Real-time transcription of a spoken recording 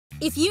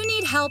If you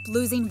need help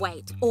losing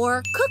weight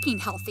or cooking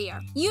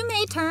healthier, you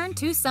may turn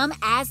to some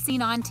as seen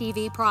on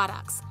TV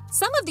products.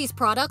 Some of these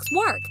products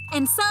work,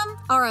 and some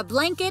are a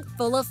blanket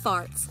full of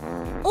farts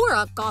or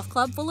a golf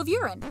club full of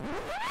urine.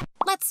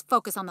 Let's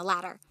focus on the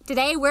latter.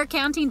 Today we're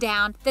counting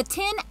down the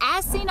 10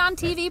 as seen on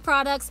TV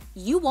products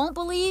you won't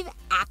believe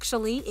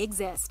actually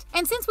exist.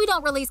 And since we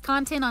don't release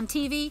content on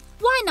TV,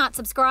 why not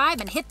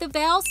subscribe and hit the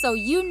bell so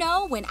you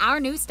know when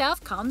our new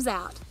stuff comes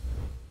out?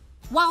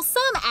 While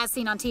some as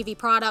seen on TV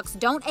products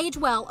don't age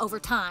well over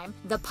time,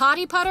 the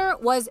potty putter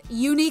was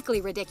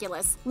uniquely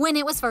ridiculous when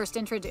it was first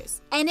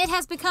introduced, and it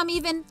has become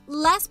even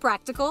less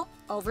practical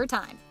over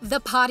time. The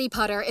potty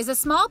putter is a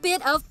small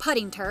bit of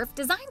putting turf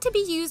designed to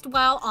be used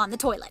while on the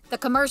toilet. The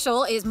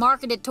commercial is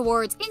marketed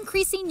towards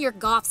increasing your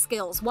golf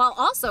skills while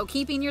also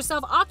keeping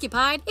yourself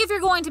occupied if you're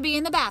going to be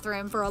in the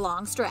bathroom for a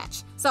long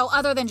stretch. So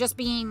other than just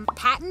being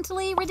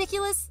patently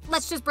ridiculous,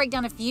 let's just break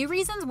down a few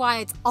reasons why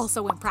it's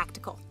also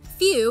impractical.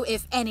 Few,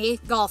 if any,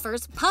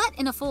 golfers putt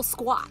in a full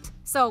squat,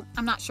 so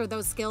I'm not sure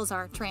those skills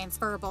are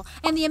transferable,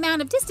 and the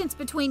amount of distance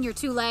between your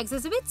two legs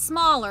is a bit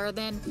smaller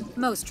than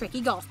most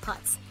tricky golf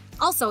putts.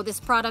 Also, this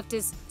product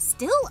is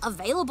still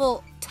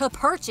available to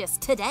purchase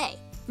today.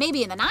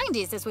 Maybe in the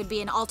 90s this would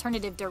be an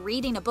alternative to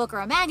reading a book or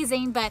a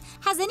magazine, but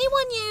has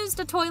anyone used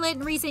a toilet in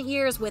recent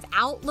years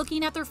without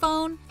looking at their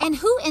phone? And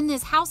who in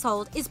this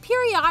household is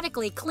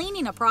periodically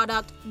cleaning a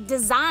product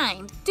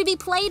designed to be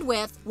played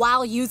with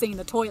while using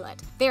the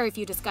toilet? Very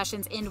few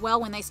discussions end well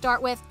when they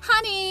start with,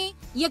 "Honey,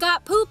 you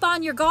got poop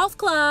on your golf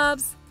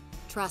clubs."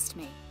 Trust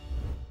me.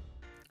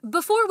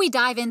 Before we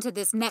dive into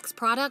this next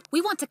product,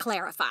 we want to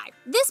clarify.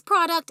 This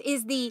product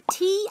is the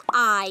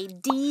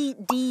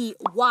TIDDY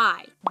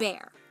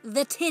bear.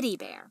 The titty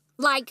bear.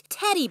 Like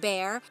teddy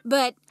bear,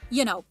 but,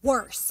 you know,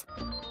 worse.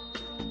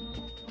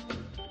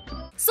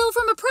 So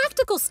from a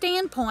practical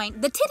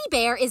standpoint, the titty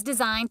bear is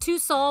designed to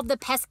solve the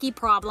pesky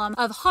problem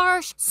of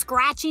harsh,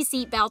 scratchy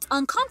seatbelts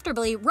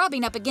uncomfortably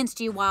rubbing up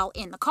against you while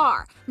in the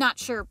car. Not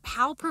sure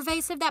how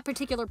pervasive that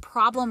particular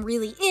problem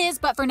really is,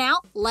 but for now,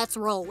 let's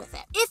roll with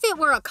it. If it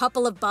were a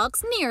couple of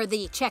bucks near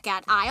the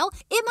checkout aisle,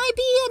 it might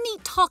be a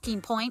neat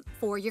talking point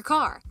for your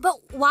car. But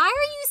why are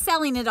you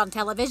selling it on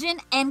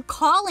television and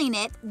calling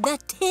it the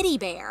titty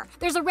bear?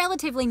 There's a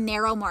relatively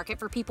narrow market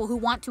for people who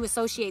want to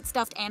associate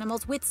stuffed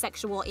animals with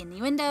sexual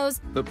innuendos.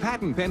 The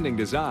patent-pending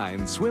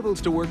design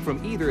swivels to work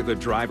from either the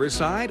driver's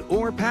side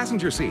or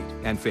passenger seat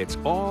and fits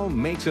all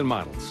makes and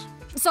models.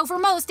 So for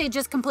most, it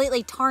just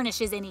completely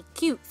tarnishes any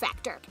cute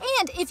factor.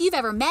 And if you've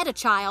ever met a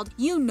child,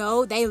 you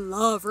know they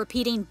love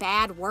repeating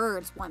bad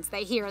words once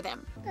they hear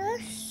them.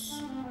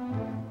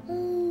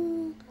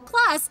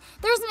 Plus,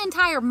 there's an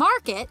entire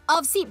market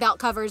of seatbelt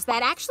covers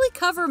that actually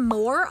cover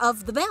more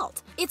of the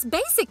belt. It's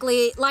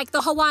basically like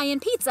the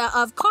Hawaiian pizza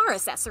of car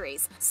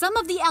accessories. Some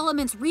of the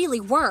elements really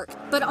work,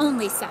 but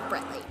only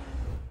separately.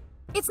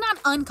 It's not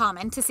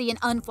uncommon to see an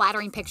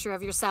unflattering picture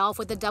of yourself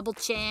with a double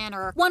chin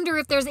or wonder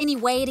if there's any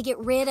way to get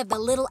rid of the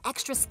little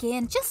extra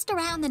skin just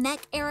around the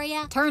neck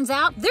area. Turns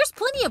out there's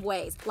plenty of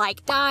ways,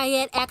 like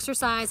diet,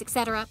 exercise,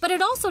 etc. But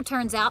it also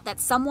turns out that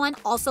someone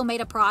also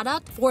made a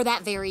product for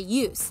that very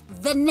use.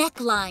 The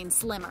Neckline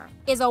Slimmer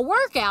is a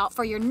workout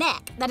for your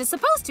neck that is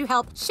supposed to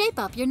help shape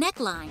up your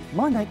neckline.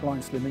 My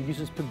Neckline Slimmer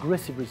uses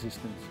progressive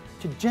resistance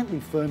to gently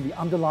firm the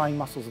underlying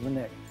muscles of the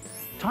neck,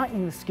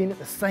 tightening the skin at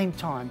the same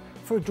time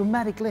for a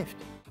dramatic lift.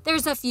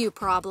 There's a few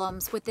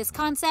problems with this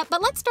concept,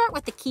 but let's start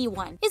with the key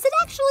one. Is it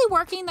actually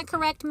working the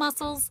correct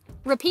muscles?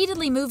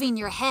 Repeatedly moving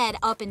your head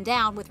up and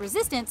down with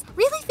resistance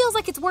really feels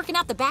like it's working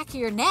out the back of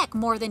your neck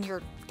more than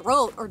your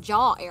throat or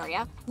jaw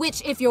area,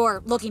 which if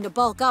you're looking to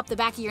bulk up the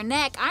back of your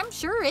neck, I'm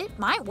sure it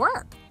might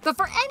work. But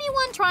for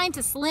anyone trying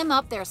to slim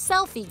up their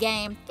selfie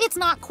game, it's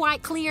not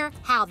quite clear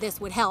how this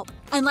would help.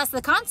 Unless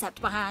the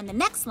concept behind the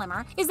neck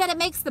slimmer is that it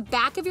makes the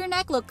back of your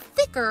neck look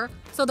thicker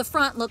so the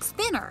front looks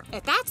thinner.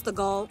 If that's the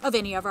goal of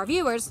any of our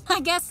viewers,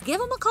 I guess give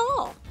them a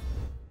call.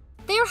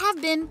 There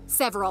have been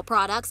several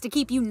products to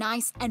keep you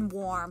nice and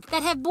warm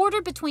that have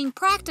bordered between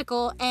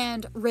practical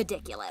and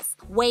ridiculous.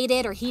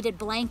 Weighted or heated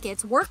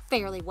blankets work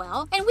fairly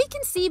well, and we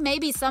can see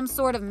maybe some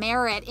sort of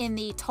merit in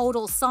the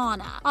total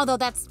sauna, although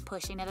that's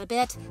pushing it a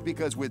bit.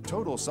 Because with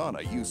total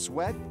sauna, you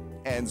sweat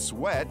and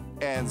sweat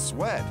and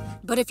sweat.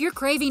 But if you're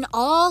craving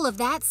all of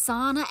that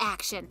sauna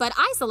action, but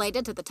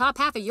isolated to the top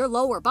half of your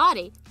lower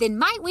body, then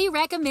might we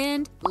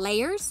recommend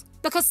layers?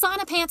 Because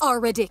sauna pants are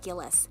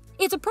ridiculous.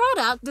 It's a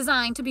product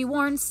designed to be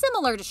worn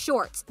similar to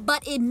shorts,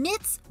 but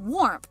emits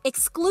warmth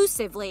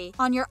exclusively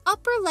on your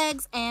upper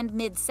legs and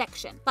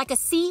midsection. Like a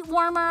seat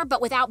warmer, but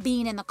without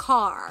being in the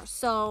car.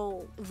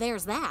 So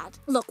there's that.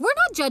 Look, we're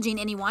not judging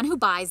anyone who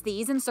buys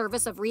these in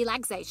service of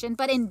relaxation,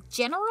 but in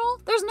general,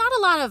 there's not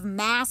a lot of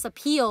mass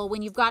appeal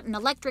when you've got an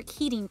electric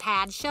heating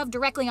pad shoved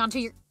directly onto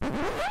your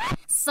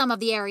some of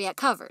the area it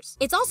covers.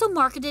 It's also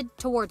marketed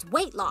towards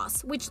weight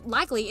loss, which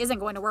likely isn't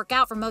going to work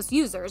out for most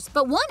users,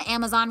 but one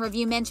Amazon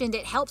review mentioned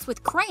it helps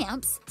with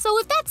cramps, so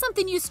if that's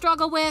something you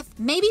struggle with,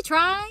 maybe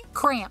try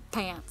cramp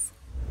pants.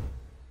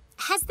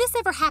 has this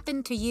ever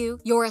happened to you?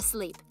 You're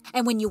asleep,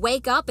 and when you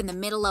wake up in the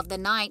middle of the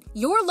night,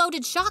 your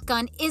loaded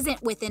shotgun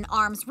isn't within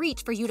arm's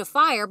reach for you to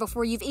fire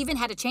before you've even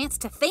had a chance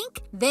to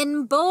think?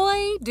 Then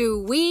boy, do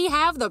we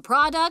have the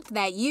product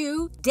that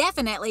you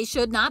definitely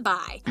should not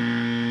buy.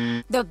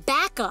 The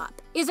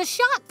Backup is a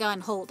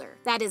shotgun holder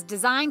that is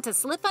designed to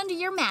slip under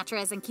your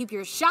mattress and keep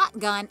your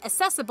shotgun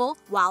accessible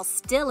while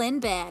still in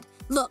bed.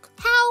 Look,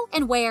 how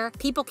and where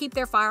people keep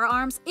their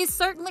firearms is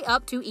certainly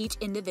up to each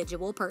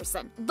individual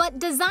person. But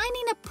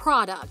designing a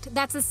product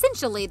that's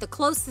essentially the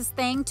closest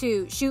thing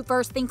to shoot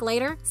first, think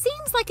later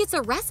seems like it's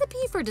a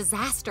recipe for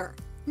disaster.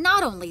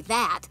 Not only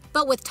that,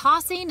 but with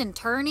tossing and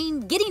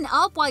turning, getting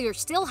up while you're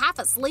still half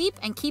asleep,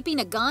 and keeping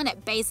a gun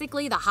at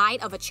basically the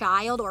height of a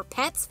child or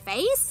pet's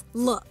face?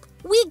 Look,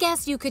 we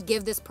guess you could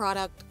give this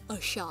product a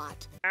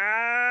shot.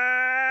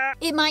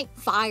 It might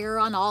fire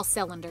on all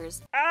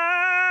cylinders,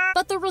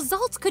 but the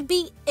results could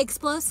be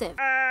explosive.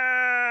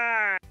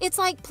 It's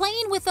like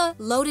playing with a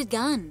loaded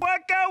gun.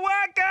 Waka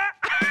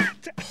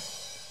waka!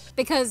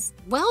 Because,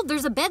 well,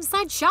 there's a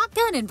bedside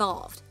shotgun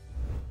involved.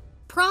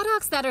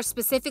 Products that are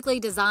specifically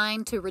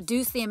designed to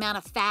reduce the amount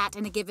of fat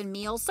in a given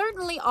meal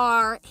certainly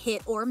are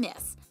hit or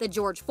miss. The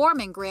George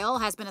Foreman grill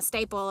has been a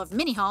staple of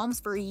many homes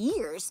for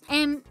years.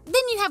 And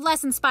then you have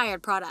less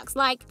inspired products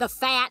like the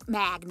Fat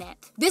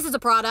Magnet. This is a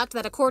product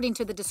that, according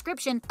to the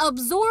description,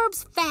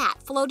 absorbs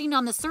fat floating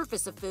on the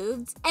surface of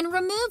foods and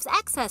removes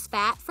excess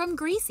fat from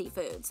greasy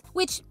foods,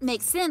 which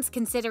makes sense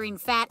considering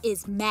fat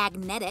is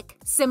magnetic,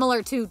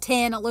 similar to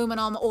tin,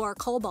 aluminum, or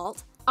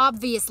cobalt.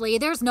 Obviously,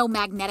 there's no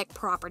magnetic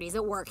properties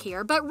at work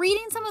here, but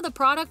reading some of the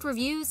product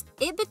reviews,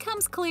 it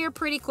becomes clear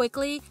pretty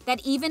quickly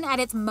that even at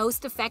its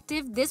most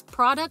effective, this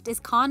product is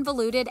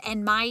convoluted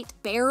and might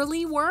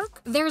barely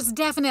work. There's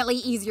definitely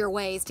easier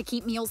ways to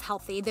keep meals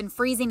healthy than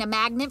freezing a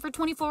magnet for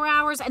 24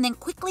 hours and then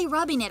quickly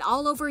rubbing it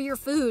all over your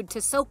food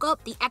to soak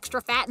up the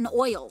extra fat and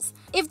oils.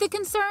 If the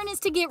concern is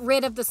to get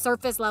rid of the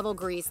surface level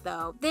grease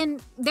though,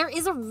 then there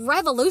is a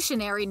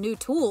revolutionary new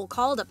tool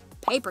called a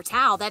paper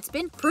towel that's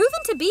been proven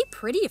to be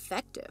pretty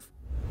effective.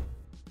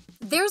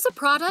 There's a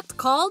product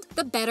called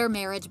the Better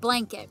Marriage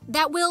Blanket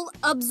that will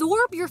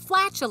absorb your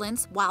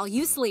flatulence while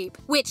you sleep,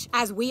 which,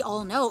 as we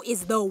all know,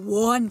 is the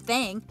one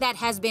thing that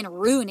has been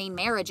ruining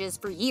marriages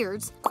for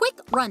years.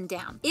 Quick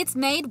rundown. It's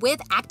made with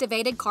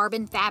activated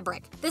carbon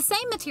fabric, the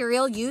same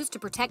material used to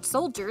protect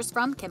soldiers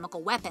from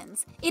chemical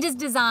weapons. It is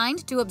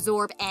designed to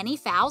absorb any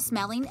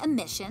foul-smelling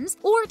emissions,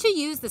 or to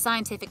use the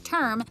scientific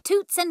term,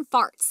 toots and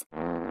farts,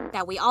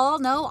 that we all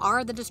know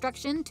are the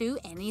destruction to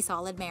any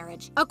solid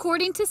marriage.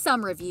 According to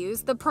some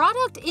reviews, the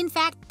product in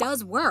fact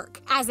does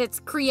work, as its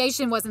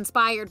creation was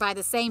inspired by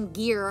the same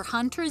gear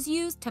hunters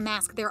used to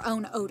mask their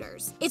own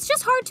odors. It's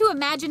just hard to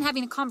imagine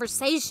having a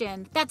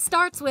conversation that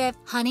starts with,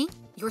 "Honey,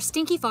 your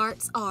stinky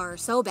farts are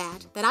so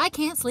bad that I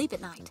can't sleep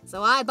at night,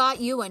 so I bought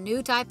you a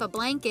new type of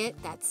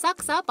blanket that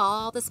sucks up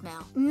all the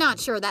smell." Not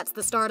sure that's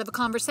the start of a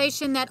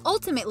conversation that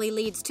ultimately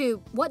leads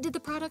to, what did the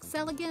product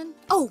sell again?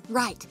 Oh,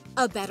 right,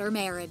 a better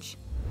marriage.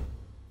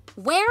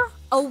 Where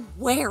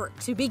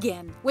to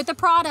begin with a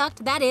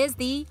product that is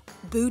the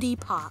Booty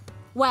Pop?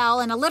 Well,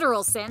 in a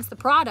literal sense, the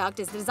product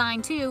is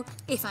designed to,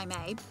 if I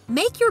may,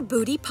 make your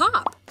booty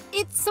pop.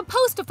 It's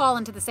supposed to fall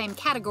into the same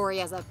category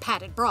as a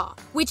padded bra,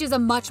 which is a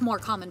much more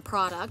common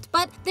product,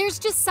 but there's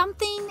just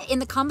something in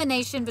the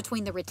combination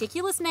between the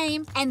ridiculous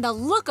name and the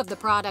look of the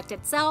product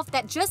itself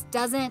that just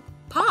doesn't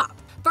pop.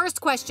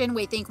 First question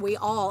we think we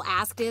all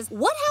asked is,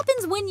 what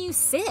happens when you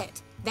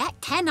sit? That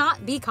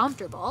cannot be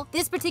comfortable.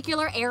 This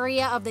particular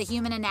area of the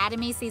human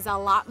anatomy sees a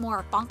lot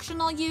more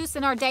functional use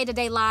in our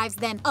day-to-day lives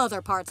than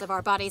other parts of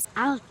our bodies.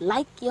 I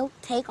like your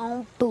take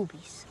on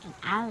boobies, and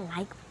I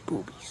like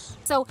boobies.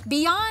 So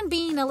beyond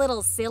being a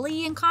little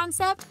silly in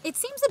concept, it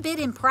seems a bit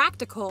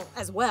impractical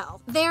as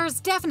well. There's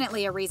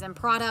definitely a reason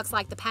products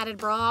like the padded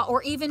bra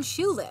or even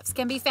shoe lifts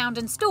can be found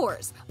in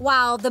stores,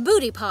 while the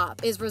Booty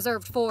Pop is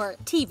reserved for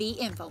TV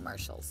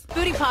infomercials.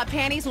 Booty Pop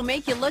panties will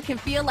make you look and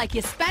feel like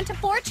you spent a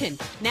fortune.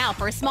 Now,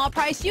 for a small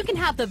price, you can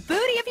have the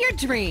booty of your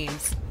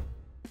dreams.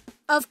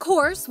 Of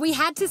course, we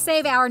had to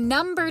save our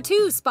number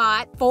 2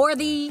 spot for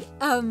the,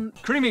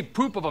 Creamy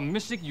poop of a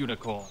mystic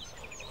unicorn.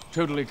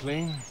 Totally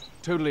clean,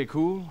 totally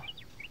cool,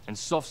 and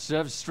soft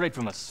served straight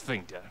from a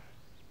sphincter.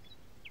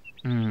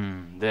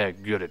 They're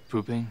good at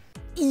pooping.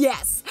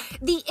 Yes,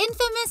 the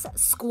infamous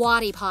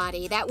Squatty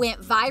Potty that went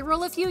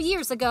viral a few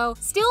years ago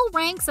still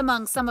ranks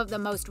among some of the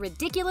most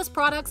ridiculous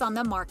products on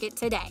the market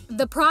today.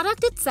 The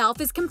product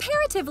itself is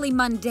comparatively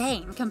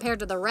mundane compared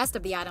to the rest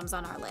of the items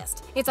on our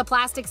list. It's a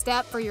plastic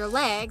step for your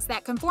legs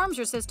that conforms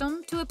your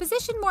system to a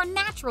position more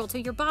natural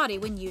to your body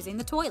when using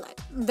the toilet.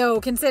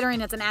 Though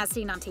considering it's an as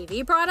seen on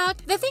TV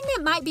product, the thing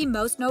that might be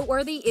most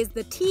noteworthy is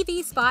the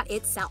TV spot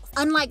itself.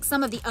 Unlike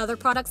some of the other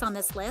products on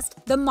this list,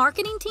 the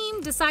marketing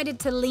team decided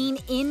to lean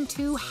into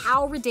into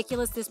how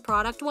ridiculous this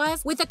product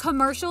was with a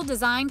commercial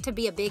designed to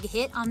be a big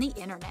hit on the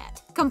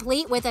internet.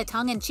 Complete with a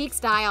tongue-in-cheek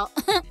style,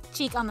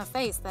 cheek on the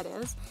face that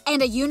is,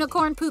 and a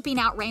unicorn pooping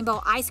out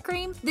rainbow ice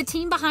cream, the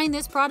team behind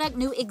this product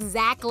knew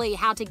exactly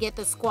how to get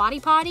the Squatty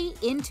Potty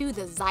into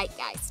the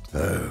zeitgeist.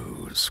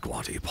 Oh,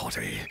 Squatty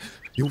Potty,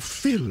 you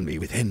fill me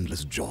with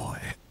endless joy.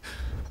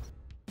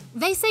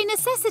 They say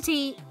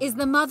necessity is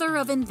the mother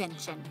of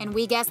invention, and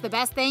we guess the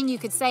best thing you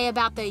could say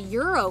about the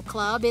Euro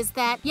Club is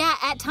that, yeah,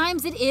 at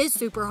times it is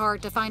super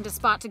hard to find a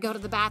spot to go to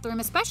the bathroom,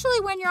 especially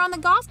when you're on the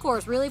golf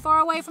course really far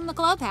away from the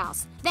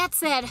clubhouse. That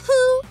said,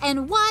 who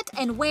and what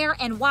and where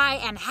and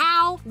why and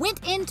how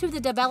went into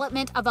the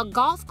development of a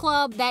golf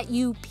club that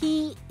you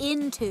pee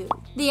into?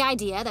 The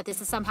idea that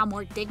this is somehow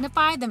more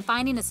dignified than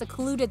finding a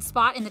secluded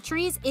spot in the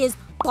trees is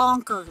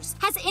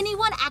bonkers. Has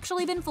anyone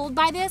actually been fooled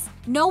by this?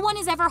 No one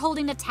is ever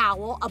holding a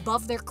towel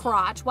above their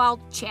crotch while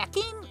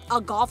checking a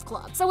golf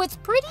club, so it's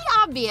pretty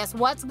obvious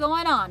what's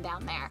going on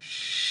down there.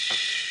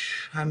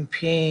 I'm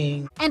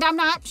peeing. And I'm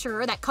not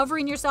sure that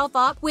covering yourself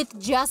up with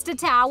just a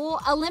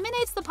towel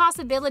eliminates the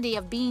possibility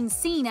of being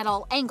seen at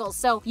all angles,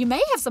 so you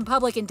may have some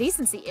public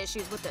indecency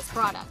issues with this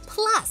product.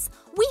 Plus,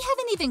 we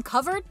haven't even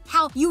covered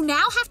how you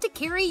now have to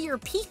carry your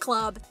pee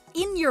club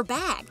in your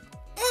bag.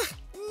 Ugh.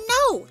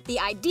 No, the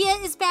idea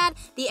is bad,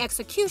 the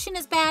execution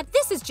is bad,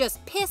 this is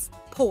just piss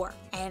poor.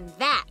 And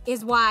that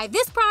is why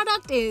this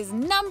product is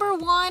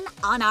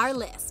 #1 on our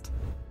list.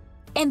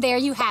 And there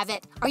you have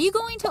it. Are you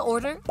going to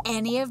order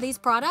any of these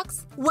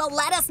products? Well,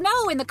 let us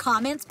know in the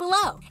comments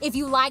below. If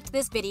you liked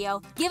this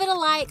video, give it a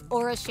like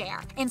or a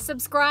share, and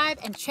subscribe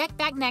and check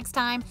back next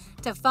time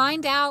to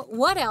find out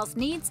what else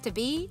needs to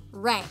be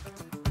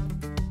ranked.